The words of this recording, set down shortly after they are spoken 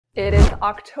It is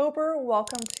October.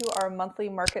 Welcome to our monthly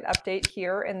market update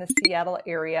here in the Seattle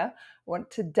area. I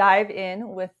want to dive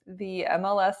in with the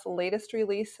MLS latest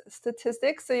release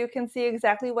statistics so you can see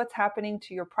exactly what's happening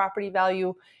to your property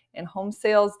value and home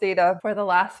sales data for the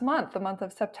last month, the month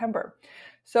of September.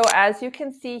 So as you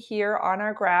can see here on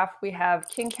our graph, we have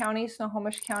King County,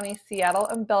 Snohomish County, Seattle,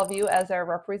 and Bellevue as our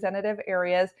representative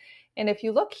areas. And if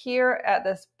you look here at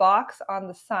this box on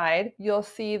the side, you'll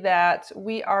see that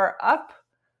we are up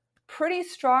pretty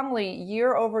strongly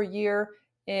year over year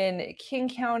in King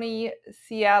County,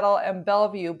 Seattle, and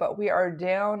Bellevue, but we are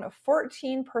down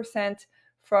 14%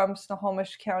 from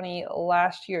Snohomish County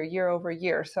last year, year over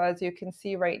year. So as you can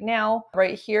see right now,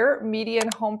 right here, median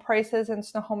home prices in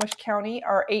Snohomish County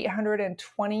are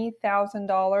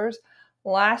 $820,000.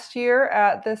 Last year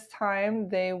at this time,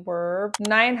 they were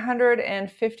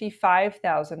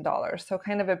 $955,000. So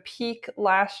kind of a peak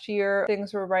last year.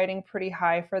 Things were riding pretty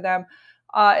high for them.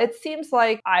 It seems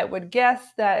like I would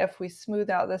guess that if we smooth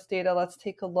out this data, let's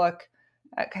take a look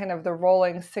at kind of the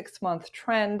rolling 6-month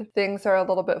trend. Things are a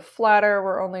little bit flatter.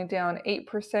 We're only down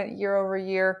 8% year over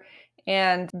year.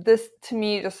 And this to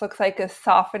me just looks like a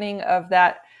softening of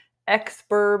that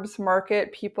ex-burbs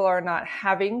market. People are not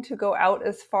having to go out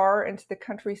as far into the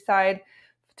countryside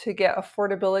to get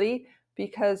affordability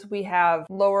because we have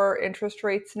lower interest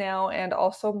rates now, and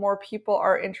also more people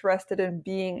are interested in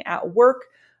being at work.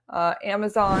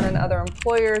 Amazon and other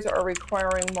employers are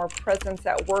requiring more presence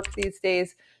at work these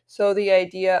days. So the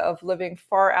idea of living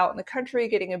far out in the country,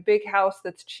 getting a big house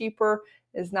that's cheaper,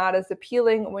 is not as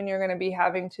appealing when you're going to be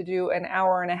having to do an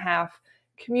hour and a half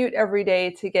commute every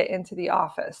day to get into the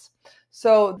office.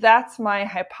 So that's my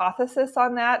hypothesis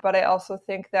on that. But I also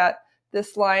think that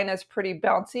this line is pretty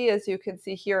bouncy. As you can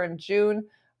see here in June,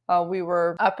 we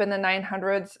were up in the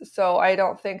 900s. So I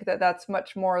don't think that that's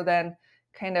much more than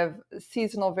kind of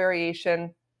seasonal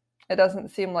variation. It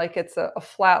doesn't seem like it's a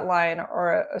flat line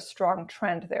or a strong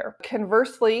trend there.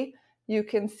 Conversely, you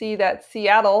can see that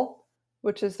Seattle,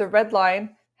 which is the red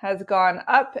line, has gone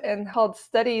up and held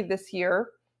steady this year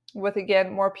with,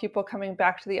 again, more people coming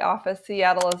back to the office.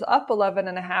 Seattle is up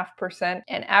 11.5%,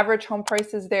 and average home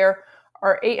prices there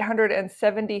are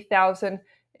 $870,000,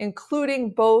 including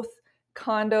both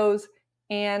condos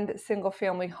and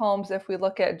single-family homes. If we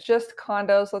look at just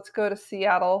condos, let's go to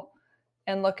Seattle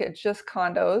and look at just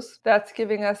condos. That's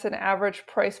giving us an average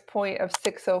price point of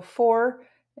 $604.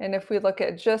 And if we look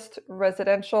at just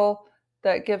residential,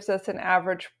 that gives us an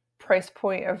average price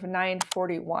point of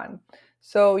 $941.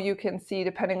 So you can see,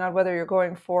 depending on whether you're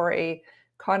going for a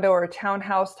condo or a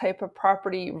townhouse type of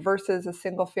property versus a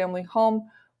single-family home,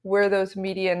 where those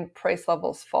median price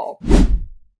levels fall.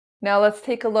 Now let's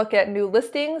take a look at new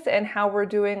listings and how we're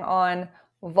doing on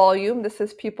volume. This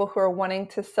is people who are wanting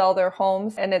to sell their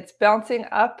homes, and it's bouncing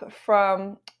up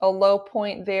from a low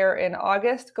point there in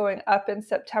August, going up in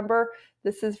September.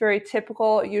 This is very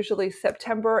typical. Usually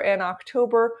September and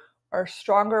October are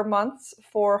stronger months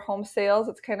for home sales.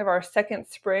 It's kind of our second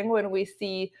spring when we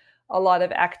see a lot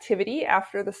of activity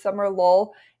after the summer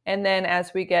lull. And then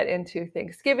as we get into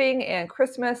Thanksgiving and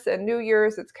Christmas and New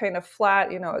Year's, it's kind of flat.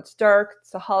 It's dark, it's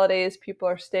the holidays, people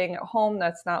are staying at home.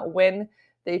 That's not when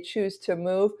they choose to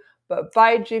move. But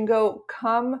by jingo,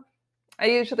 come, I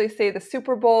usually say the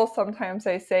Super Bowl, sometimes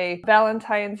I say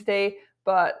Valentine's Day,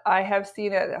 but I have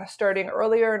seen it starting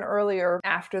earlier and earlier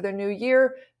after the new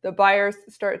year. The buyers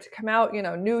start to come out,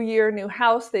 new year, new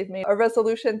house. They've made a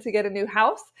resolution to get a new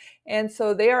house. And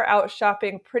so they are out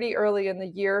shopping pretty early in the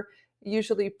year,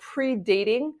 usually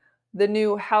predating the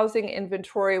new housing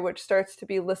inventory, which starts to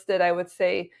be listed, I would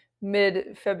say,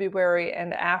 mid-February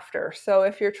and after. So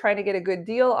if you're trying to get a good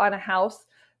deal on a house,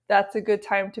 that's a good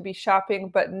time to be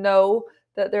shopping, but know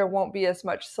that there won't be as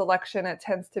much selection. It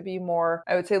tends to be more,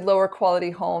 I would say, lower quality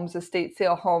homes, estate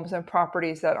sale homes, and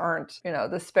properties that aren't,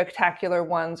 the spectacular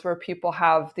ones where people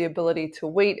have the ability to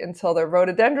wait until their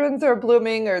rhododendrons are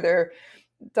blooming or their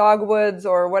dogwoods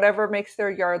or whatever makes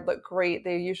their yard look great.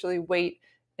 They usually wait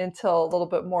until a little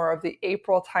bit more of the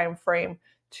April timeframe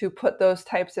to put those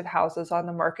types of houses on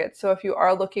the market. So if you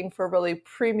are looking for really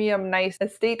premium, nice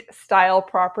estate style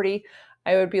property,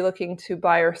 I would be looking to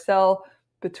buy or sell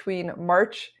between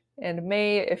March and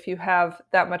May if you have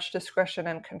that much discretion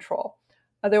and control.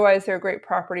 Otherwise, there are great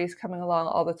properties coming along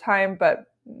all the time, but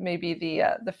maybe the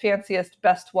fanciest,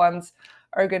 best ones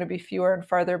are going to be fewer and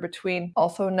farther between.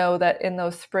 Also know that in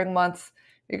those spring months,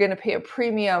 you're going to pay a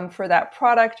premium for that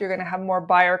product. You're going to have more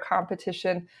buyer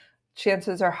competition.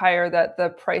 Chances are higher that the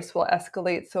price will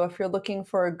escalate. So if you're looking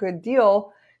for a good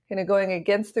deal, kind of going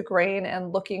against the grain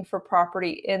and looking for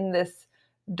property in this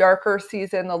darker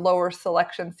season, the lower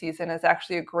selection season, is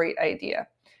actually a great idea.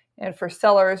 And for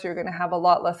sellers, you're going to have a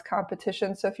lot less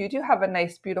competition. So if you do have a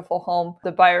nice, beautiful home,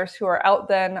 the buyers who are out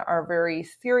then are very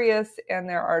serious, and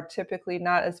there are typically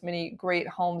not as many great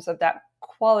homes of that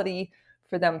quality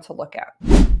for them to look at.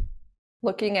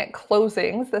 Looking at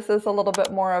closings, this is a little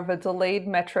bit more of a delayed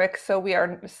metric. So we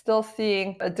are still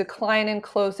seeing a decline in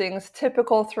closings,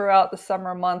 typical throughout the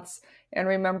summer months. And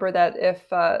remember that if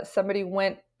somebody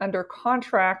went under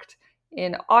contract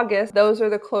in August, those are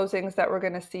the closings that we're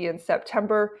going to see in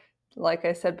September. Like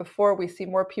I said before, we see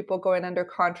more people going under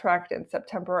contract in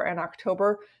September and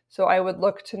October. So I would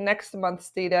look to next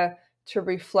month's data to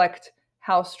reflect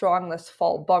how strong this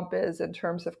fall bump is in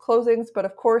terms of closings. But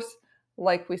of course,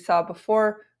 like we saw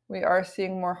before, we are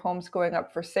seeing more homes going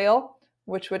up for sale,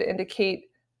 which would indicate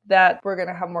that we're going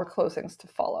to have more closings to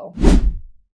follow.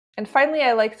 And finally,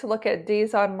 I like to look at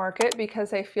days on market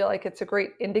because I feel like it's a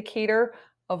great indicator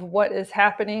of what is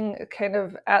happening kind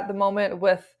of at the moment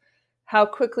with how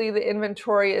quickly the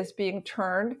inventory is being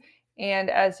turned. And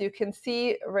as you can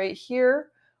see right here,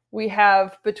 we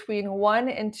have between 1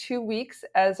 and 2 weeks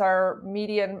as our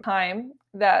median time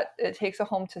that it takes a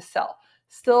home to sell.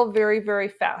 Still very, very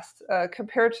fast.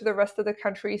 Compared to the rest of the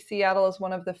country, Seattle is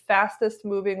one of the fastest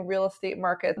moving real estate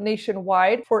markets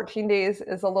nationwide. 14 days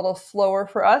is a little slower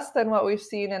for us than what we've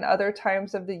seen in other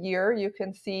times of the year, you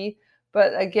can see.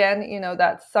 But again,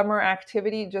 that summer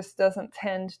activity just doesn't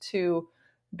tend to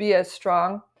be as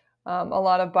strong. A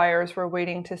lot of buyers were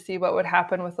waiting to see what would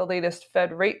happen with the latest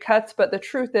Fed rate cuts, but the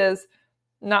truth is,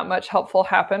 not much helpful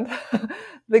happened.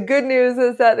 The good news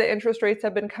is that the interest rates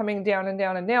have been coming down and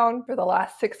down and down for the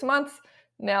last 6 months.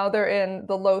 Now they're in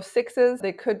the low 6s.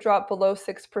 They could drop below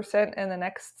 6% in the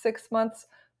next 6 months,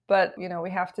 but we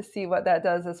have to see what that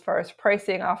does as far as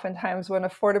pricing. Oftentimes when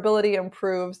affordability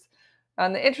improves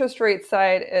on the interest rate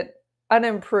side, it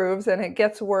unimproves and it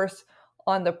gets worse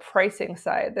on the pricing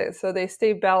side. So they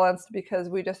stay balanced because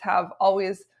we just have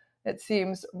always, it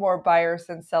seems, more buyers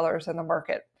than sellers in the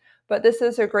market. But this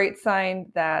is a great sign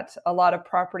that a lot of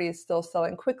property is still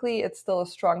selling quickly. It's still a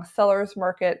strong seller's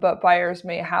market, but buyers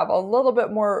may have a little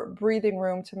bit more breathing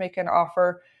room to make an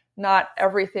offer. Not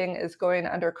everything is going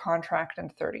under contract in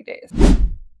 30 days.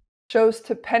 Shows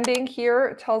to pending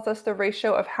here tells us the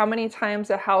ratio of how many times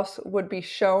a house would be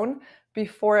shown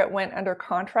before it went under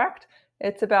contract.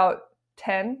 It's about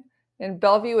 10. In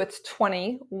Bellevue, it's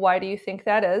 20. Why do you think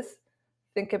that is?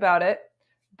 Think about it.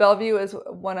 Bellevue is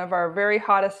one of our very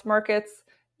hottest markets.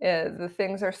 The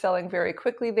things are selling very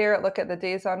quickly there. Look at the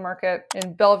days on market.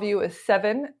 In Bellevue is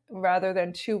 7 rather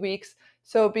than 2 weeks.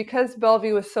 So because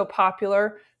Bellevue is so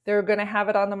popular, they're going to have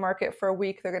it on the market for a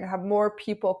week. They're going to have more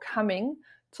people coming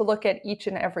to look at each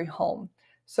and every home.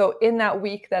 So in that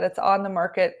week that it's on the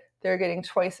market, they're getting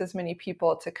twice as many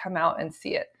people to come out and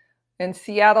see it. In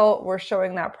Seattle, we're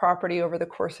showing that property over the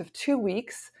course of 2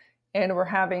 weeks. And we're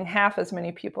having half as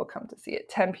many people come to see it,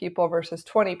 10 people versus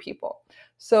 20 people.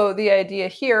 So the idea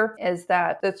here is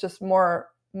that it's just more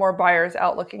buyers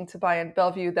out looking to buy in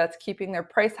Bellevue. That's keeping their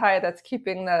price high. That's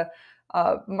keeping the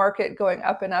market going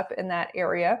up and up in that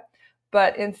area.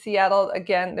 But in Seattle,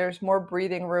 again, there's more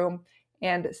breathing room.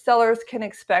 And sellers can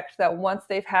expect that once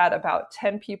they've had about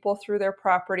 10 people through their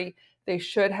property, they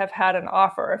should have had an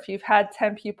offer. If you've had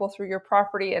 10 people through your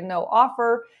property and no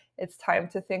offer, it's time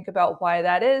to think about why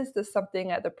that is. Does something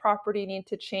at the property need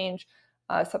to change?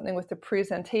 Something with the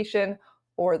presentation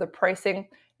or the pricing?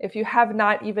 If you have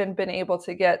not even been able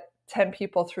to get 10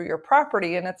 people through your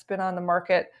property and it's been on the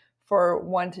market for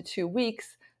 1 to 2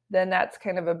 weeks, then that's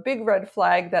kind of a big red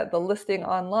flag that the listing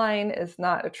online is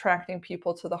not attracting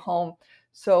people to the home.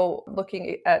 So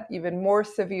looking at even more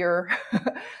severe,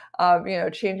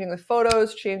 changing the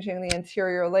photos, changing the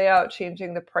interior layout,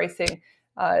 changing the pricing.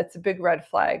 It's a big red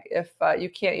flag if you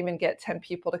can't even get 10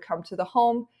 people to come to the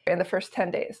home in the first 10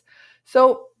 days.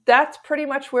 So that's pretty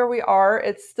much where we are.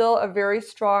 It's still a very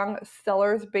strong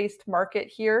sellers-based market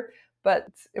here, but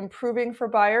it's improving for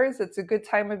buyers. It's a good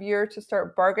time of year to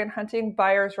start bargain hunting.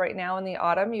 Buyers right now in the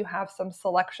autumn, you have some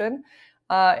selection.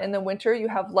 In the winter, you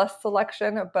have less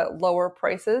selection, but lower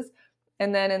prices.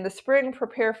 And then in the spring,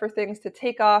 prepare for things to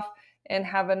take off and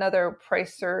have another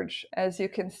price surge. As you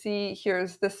can see,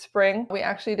 here's this spring. We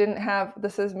actually didn't have,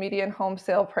 this is median home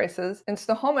sale prices. In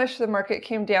Snohomish, the market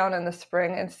came down in the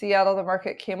spring. In Seattle, the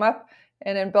market came up.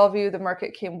 And in Bellevue, the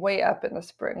market came way up in the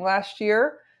spring. Last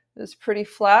year, it was pretty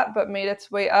flat, but made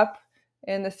its way up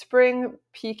in the spring,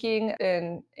 peaking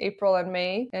in April and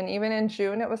May. And even in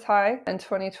June, it was high. In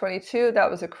 2022, that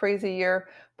was a crazy year.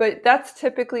 But that's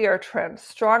typically our trend.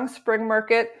 Strong spring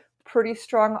market, pretty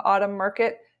strong autumn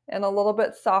market, and a little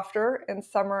bit softer in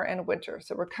summer and winter.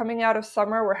 So we're coming out of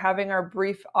summer, we're having our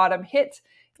brief autumn hit,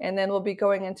 and then we'll be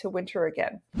going into winter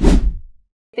again.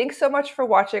 Thanks so much for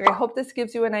watching. I hope this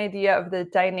gives you an idea of the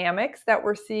dynamics that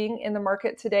we're seeing in the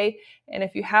market today. And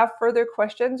if you have further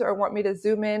questions or want me to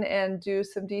zoom in and do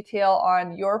some detail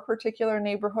on your particular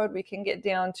neighborhood, we can get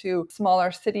down to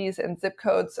smaller cities and zip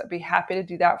codes. I'd be happy to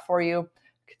do that for you.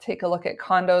 Take a look at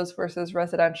condos versus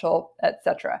residential,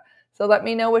 etc. So let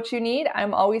me know what you need.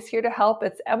 I'm always here to help.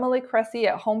 It's Emily Cressy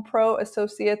at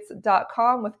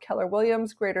HomeProAssociates.com with Keller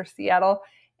Williams, Greater Seattle,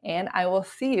 and I will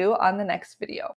see you on the next video.